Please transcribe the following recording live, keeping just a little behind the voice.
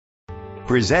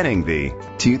Presenting the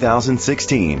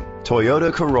 2016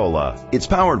 Toyota Corolla. It's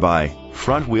powered by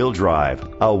front-wheel drive,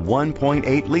 a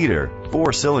 1.8-liter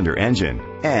four-cylinder engine,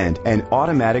 and an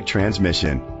automatic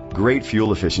transmission. Great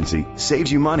fuel efficiency saves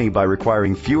you money by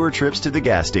requiring fewer trips to the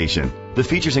gas station. The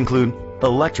features include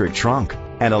electric trunk,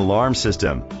 an alarm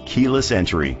system, keyless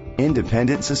entry,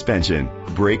 independent suspension,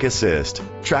 brake assist,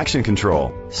 traction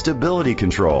control, stability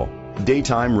control,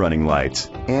 daytime running lights,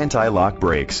 anti-lock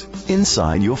brakes.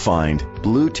 Inside you'll find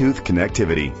Bluetooth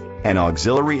connectivity, an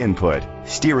auxiliary input,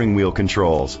 steering wheel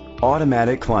controls,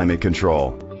 automatic climate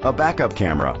control, a backup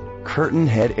camera, curtain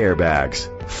head airbags,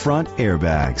 front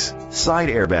airbags,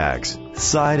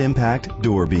 side impact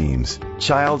door beams,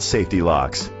 child safety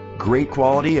locks. Great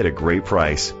quality at a great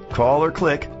price. Call or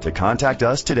click to contact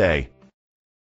us today.